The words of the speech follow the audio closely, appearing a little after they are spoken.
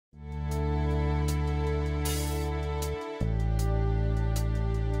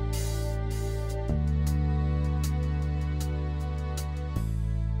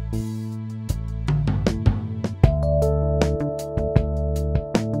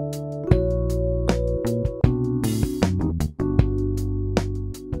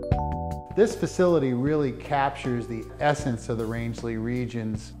This facility really captures the essence of the Rangeley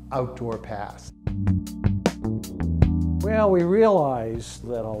region's outdoor past. Well, we realized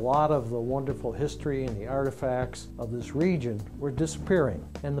that a lot of the wonderful history and the artifacts of this region were disappearing,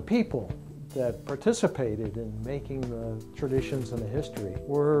 and the people that participated in making the traditions and the history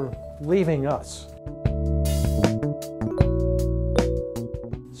were leaving us.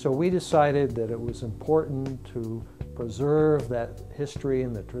 So we decided that it was important to preserve that history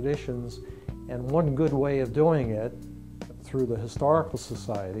and the traditions, and one good way of doing it through the Historical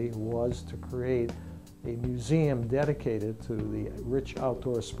Society was to create a museum dedicated to the rich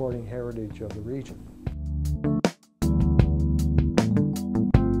outdoor sporting heritage of the region.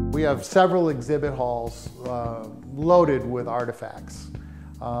 We have several exhibit halls loaded with artifacts.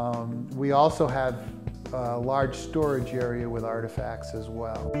 We also have a large storage area with artifacts as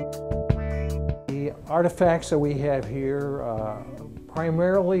well. The artifacts that we have here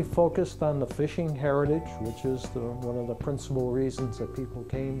primarily focused on the fishing heritage, which is one of the principal reasons that people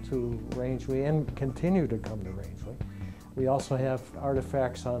came to Rangeley and continue to come to Rangeley. We also have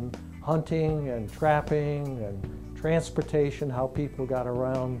artifacts on hunting and trapping and transportation, how people got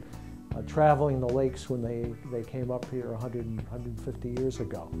around traveling the lakes when they came up here 150 years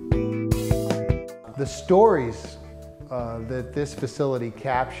ago. The stories that this facility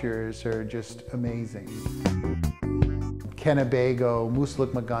captures are just amazing. Kennebago,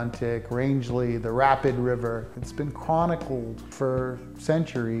 Moosilauke-Maguntic, Rangeley, the Rapid River. It's been chronicled for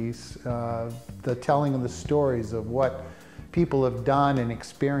centuries, the telling of the stories of what people have done and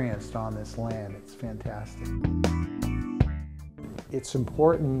experienced on this land. It's fantastic. It's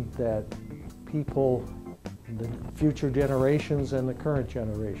important that people, the future generations and the current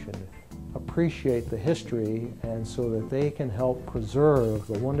generation, appreciate the history, and so that they can help preserve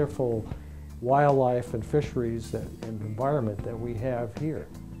the wonderful wildlife and fisheries and environment that we have here.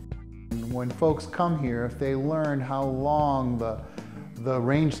 When folks come here, if they learn how long the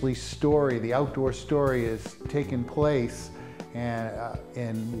Rangeley story, the outdoor story, has taken place,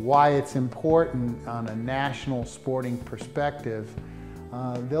 and why it's important on a national sporting perspective,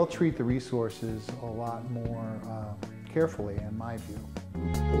 they'll treat the resources a lot more carefully, in my view.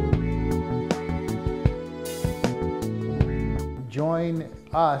 Join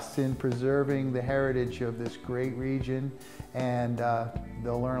us in preserving the heritage of this great region, and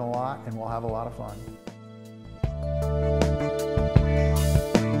they'll learn a lot and we'll have a lot of fun.